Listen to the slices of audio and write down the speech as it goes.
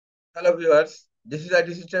Hello viewers, this is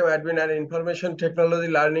IT System Admin and Information Technology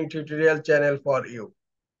Learning tutorial channel for you.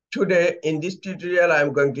 Today in this tutorial I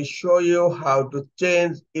am going to show you how to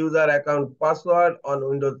change user account password on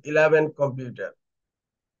Windows 11 computer.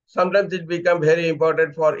 Sometimes it becomes very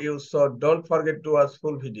important for you, so don't forget to watch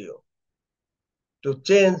full video. To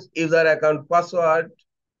change user account password,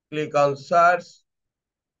 click on search,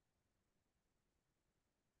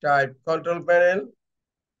 type control panel,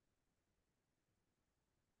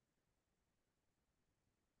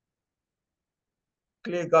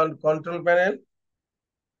 click on control panel.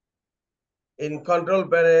 In control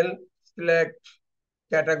panel, select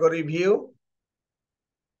category view.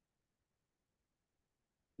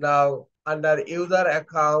 Now, under user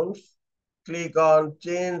accounts, click on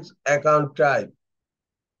change account type.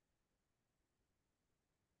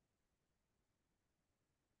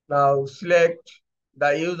 Now, select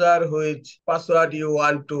the user which password you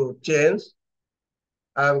want to change.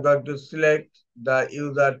 I'm going to select the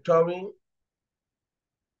user Tommy.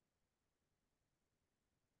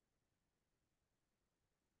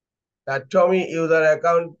 The Tommy user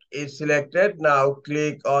account is selected. Now,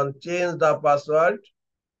 click on change the password.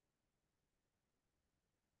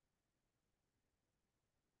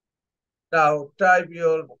 Now, type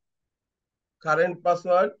your current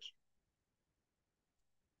password.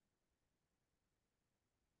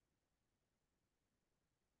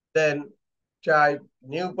 Then type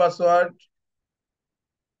new password.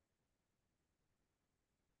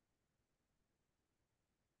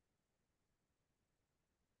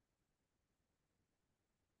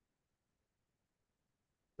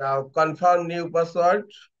 Now confirm new password.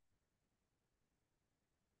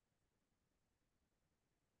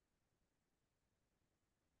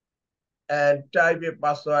 And type a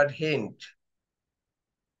password hint.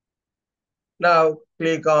 Now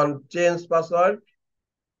click on change password.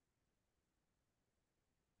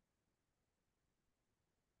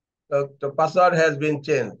 So the password has been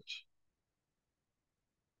changed.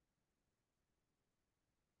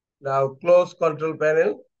 Now close control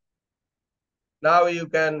panel. Now you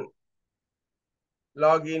can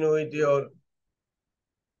log in with your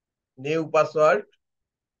new password.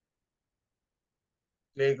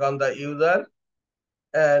 Click on the user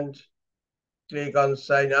and click on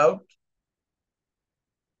sign out.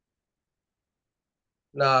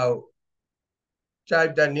 Now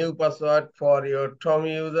type the new password for your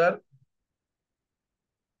Tommy user.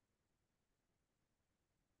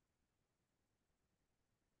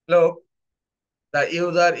 Look, the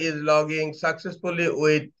user is logging successfully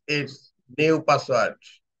with its new password.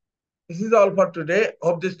 This is all for today.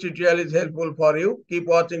 Hope this tutorial is helpful for you. Keep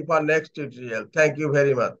watching for next tutorial. Thank you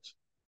very much.